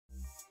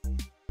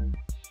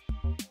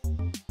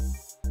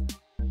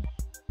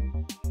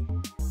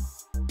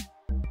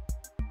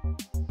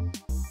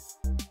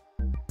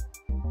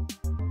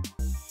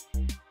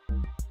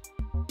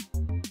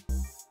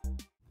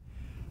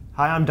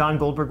Hi, I'm Don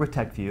Goldberg with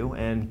TechView,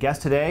 and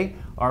guest today,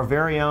 our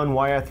very own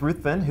Wyeth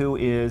Ruthven, who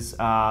is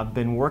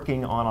been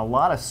working on a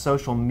lot of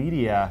social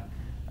media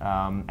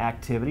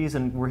activities,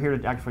 and we're here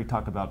to actually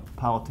talk about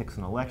politics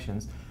and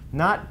elections.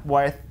 Not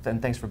Wyeth,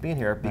 and thanks for being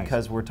here,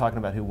 because we're talking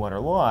about who won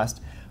or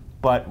lost,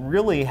 but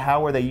really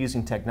how are they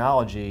using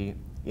technology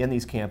in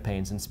these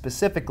campaigns, and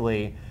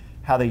specifically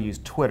how they use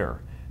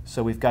Twitter.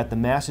 So we've got the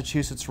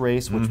Massachusetts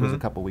race, which was a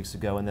couple weeks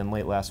ago, and then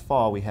late last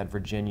fall we had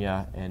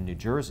Virginia and New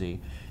Jersey.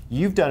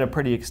 You've done a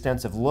pretty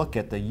extensive look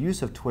at the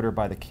use of Twitter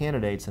by the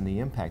candidates and the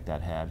impact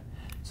that had.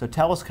 So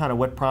tell us kind of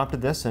what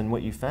prompted this and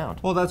what you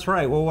found. Well, that's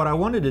right. Well, what I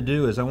wanted to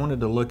do is I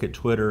wanted to look at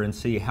Twitter and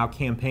see how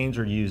campaigns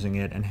are using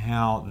it and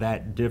how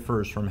that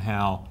differs from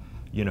how,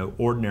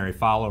 ordinary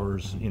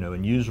followers,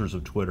 and users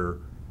of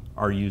Twitter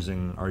are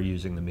using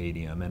the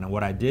medium. And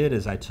what I did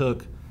is I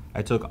took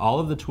all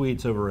of the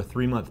tweets over a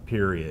 3-month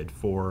period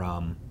for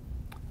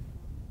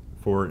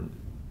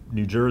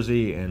New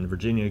Jersey and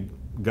Virginia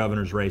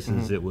governor's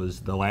races. It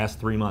was the last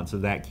 3 months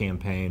of that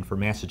campaign. For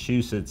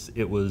Massachusetts,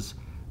 it was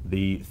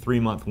the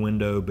 3-month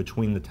window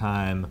between the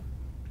time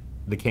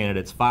the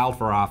candidates filed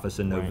for office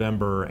in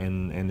November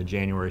and the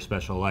January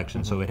special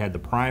election. So it had the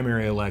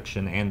primary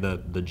election and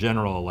the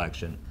general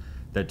election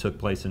that took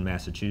place in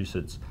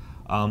Massachusetts.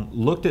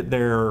 Looked at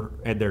their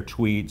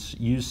tweets,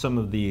 used some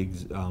of the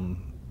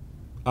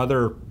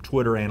other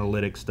Twitter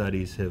analytics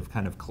studies have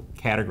kind of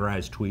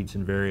categorized tweets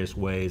in various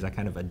ways. I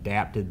kind of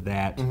adapted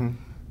that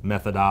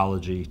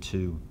methodology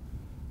to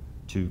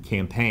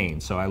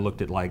campaigns. So I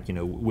looked at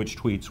which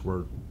tweets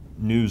were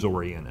news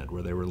oriented,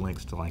 where they were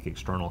links to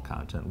external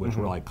content, which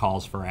were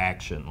calls for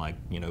action,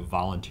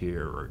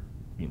 volunteer or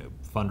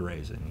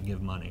fundraising,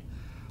 give money,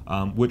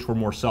 which were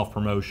more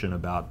self-promotion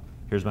about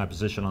here's my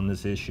position on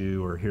this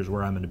issue, or here's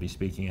where I'm going to be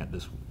speaking at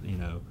this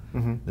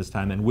this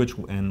time, and which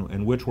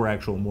were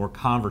actual more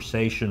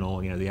conversational,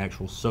 the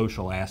actual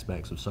social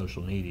aspects of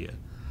social media.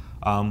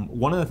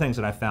 One of the things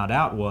that I found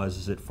out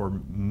is that for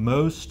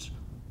most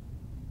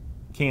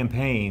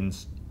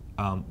campaigns,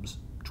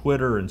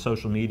 Twitter and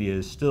social media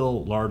is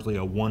still largely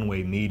a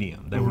one-way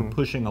medium. They were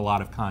pushing a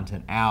lot of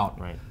content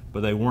out, but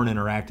they weren't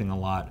interacting a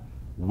lot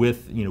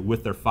with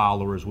with their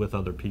followers, with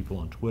other people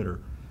on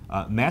Twitter.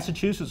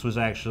 Massachusetts was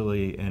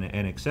actually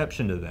an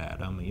exception to that.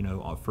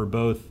 For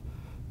both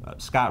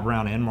Scott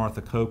Brown and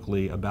Martha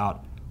Coakley,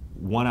 about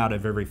 1 out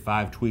of every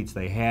 5 tweets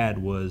they had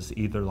was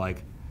either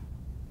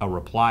a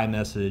reply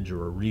message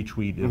or a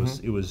retweet.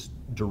 It was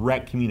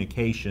direct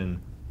communication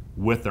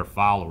with their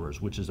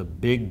followers, which is a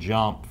big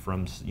jump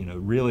from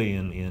really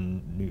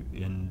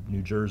in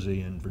New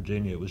Jersey and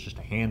Virginia. It was just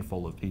a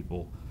handful of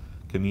people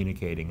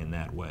communicating in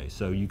that way.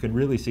 So you can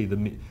really see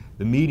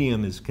the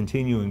medium is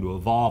continuing to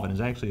evolve and is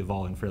actually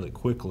evolving fairly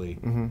quickly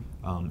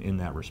in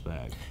that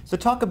respect. So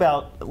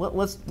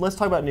let's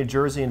talk about New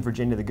Jersey and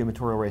Virginia, the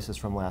gubernatorial races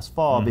from last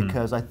fall,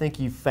 because I think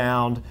you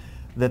found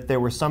that there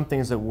were some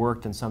things that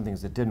worked and some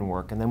things that didn't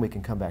work, and then we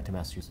can come back to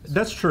Massachusetts.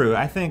 That's true.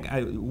 I think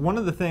one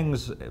of the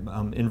things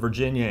in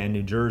Virginia and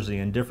New Jersey,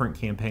 and different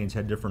campaigns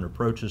had different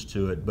approaches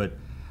to it, but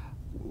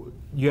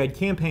you had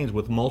campaigns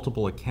with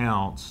multiple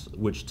accounts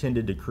which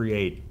tended to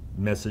create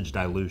message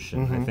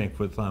dilution. I think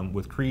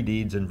with Creed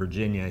Deeds in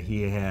Virginia,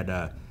 he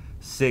had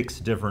 6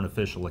 different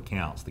official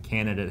accounts. The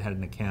candidate had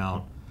an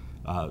account,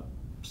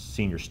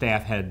 senior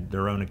staff had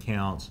their own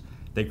accounts.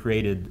 They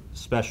created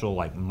special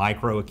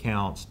micro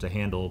accounts to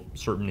handle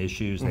certain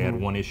issues. They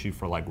had one issue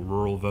for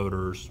rural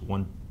voters,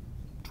 one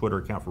Twitter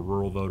account for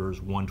rural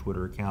voters, one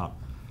Twitter account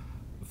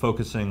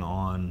focusing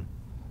on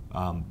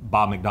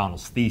Bob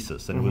McDonnell's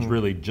thesis, and it was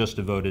really just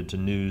devoted to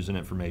news and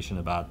information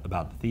about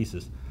the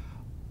thesis.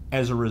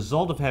 As a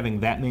result of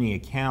having that many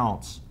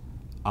accounts,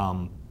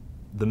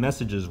 the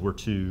messages were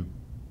too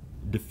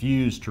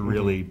diffused to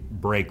really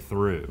break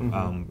through.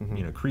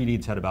 Creed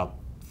Deeds had about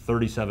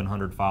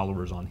 3,700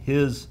 followers on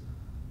his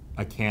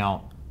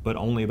account, but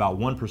only about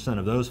 1%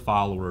 of those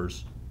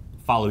followers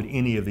followed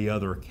any of the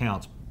other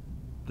accounts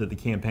that the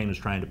campaign was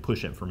trying to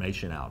push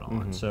information out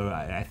on. So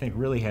I think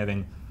really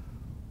having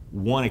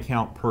one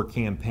account per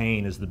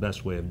campaign is the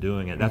best way of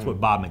doing it. That's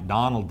what Bob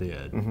McDonnell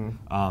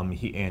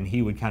did.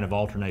 He would kind of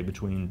alternate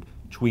between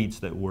tweets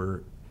that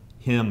were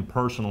him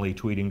personally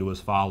tweeting to his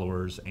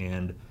followers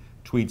and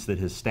tweets that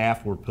his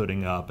staff were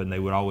putting up, and they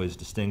would always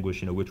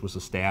distinguish, which was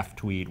a staff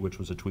tweet, which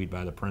was a tweet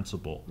by the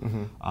principal.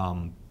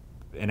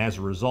 And as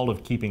a result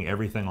of keeping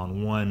everything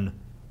on one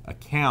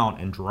account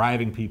and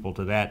driving people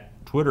to that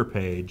Twitter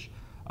page,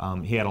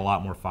 he had a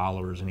lot more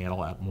followers and he had a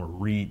lot more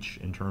reach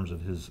in terms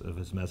of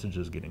his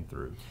messages getting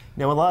through.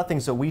 Now, a lot of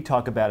things that we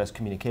talk about as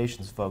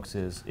communications folks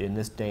is, in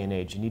this day and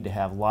age, you need to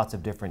have lots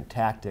of different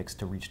tactics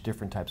to reach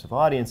different types of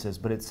audiences,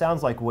 but it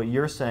sounds like what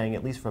you're saying,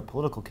 at least for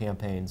political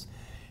campaigns,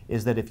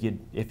 is that if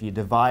you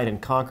divide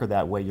and conquer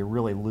that way, you're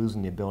really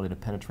losing the ability to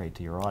penetrate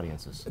to your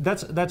audiences.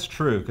 That's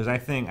true, because I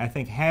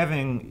think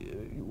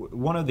having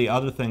one of the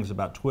other things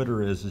about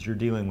Twitter is you're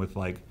dealing with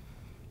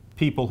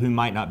people who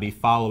might not be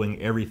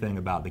following everything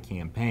about the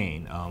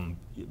campaign.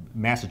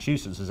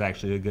 Massachusetts is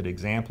actually a good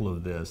example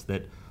of this.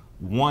 That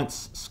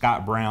once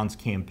Scott Brown's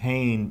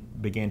campaign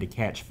began to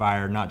catch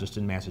fire, not just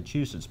in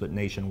Massachusetts but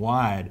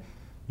nationwide,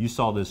 you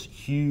saw this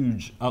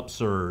huge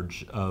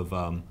upsurge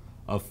of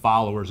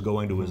followers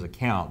going to his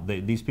account.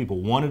 These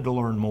people wanted to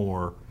learn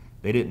more.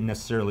 They didn't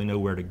necessarily know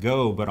where to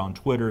go, but on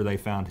Twitter they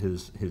found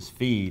his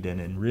feed,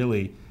 and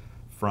really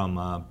from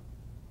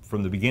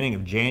the beginning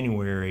of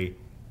January,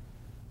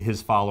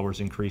 his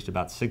followers increased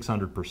about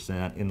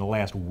 600%. In the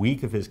last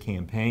week of his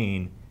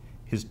campaign,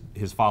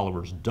 his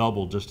followers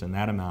doubled just in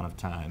that amount of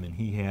time, and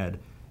he had,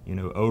 you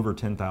know, over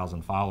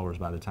 10,000 followers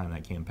by the time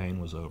that campaign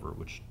was over,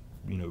 which,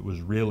 you know,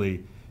 was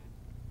really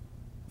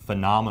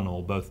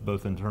phenomenal,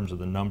 both in terms of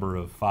the number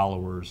of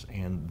followers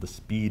and the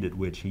speed at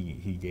which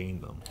he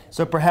gained them.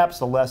 So perhaps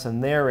the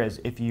lesson there is,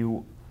 if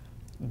you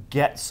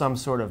get some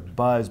sort of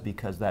buzz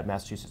because that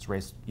Massachusetts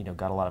race, you know,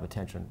 got a lot of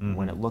attention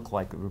when it looked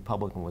like the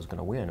Republican was going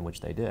to win,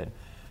 which they did.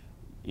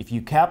 If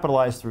you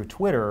capitalize through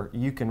Twitter,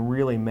 you can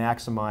really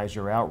maximize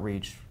your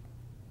outreach,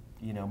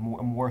 you know,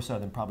 more so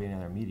than probably any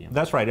other medium.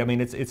 That's right. I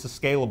mean, it's a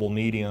scalable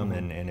medium,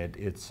 and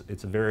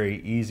it's a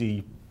very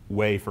easy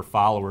way for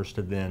followers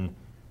to then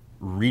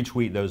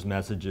retweet those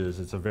messages.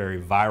 It's a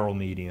very viral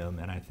medium,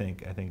 and I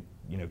think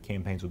you know,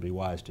 campaigns would be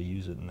wise to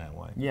use it in that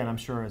way. Yeah, and I'm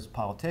sure as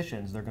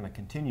politicians, they're going to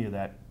continue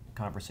that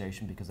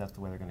conversation because that's the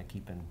way they're going to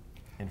keep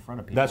in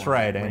front of people. That's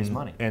right, and raise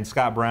money. And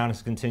Scott Brown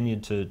has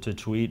continued to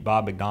tweet.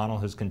 Bob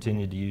McDonnell has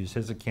continued to use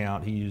his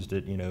account. He used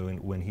it, you know,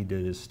 when he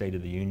did his State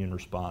of the Union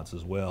response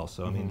as well.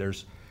 So I mean,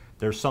 there's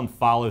some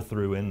follow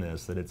through in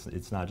this, that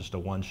it's not just a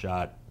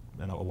one-shot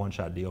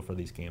deal for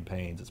these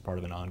campaigns. It's part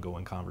of an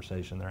ongoing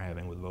conversation they're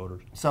having with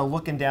voters. So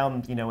looking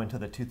down, you know, into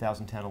the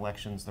 2010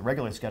 elections, the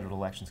regularly scheduled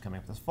elections coming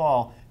up this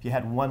fall, if you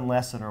had one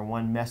lesson or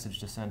one message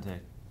to send to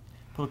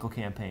political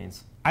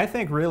campaigns, I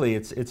think really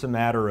it's a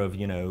matter of,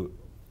 you know,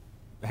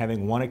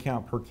 having one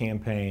account per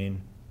campaign,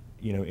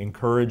 you know,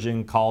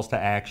 encouraging calls to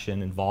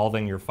action,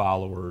 involving your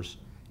followers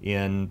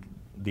in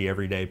the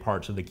everyday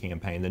parts of the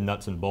campaign, the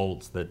nuts and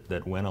bolts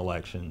that win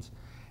elections,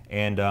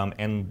 and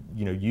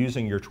you know,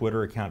 using your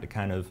Twitter account to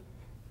kind of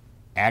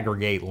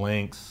aggregate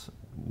links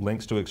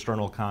to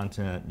external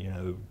content, you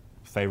know,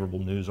 favorable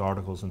news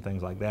articles and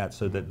things like that,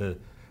 so that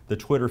the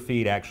Twitter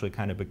feed actually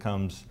kind of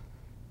becomes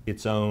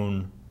its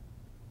own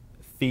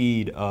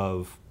feed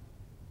of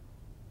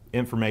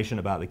information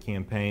about the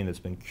campaign that's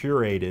been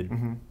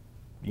curated,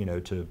 you know,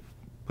 to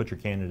put your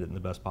candidate in the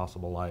best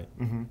possible light.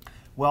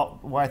 Well,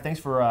 Wyatt, thanks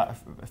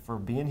for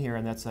being here,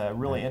 and that's a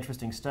really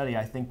interesting study.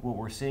 I think what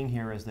we're seeing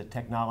here is that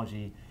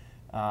technology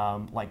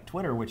like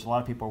Twitter, which a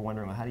lot of people are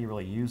wondering, well, how do you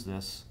really use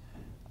this,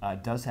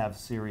 does have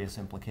serious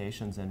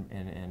implications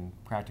and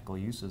practical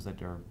uses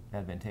that are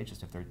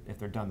advantageous if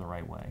they're done the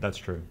right way. That's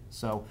true.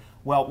 So,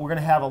 well, we're going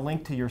to have a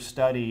link to your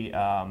study,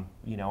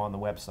 you know, on the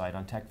website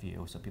on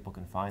TechView, so people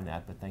can find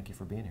that. But thank you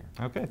for being here.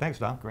 Okay, thanks,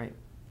 Don. Great.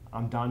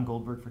 I'm Don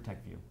Goldberg for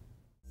TechView.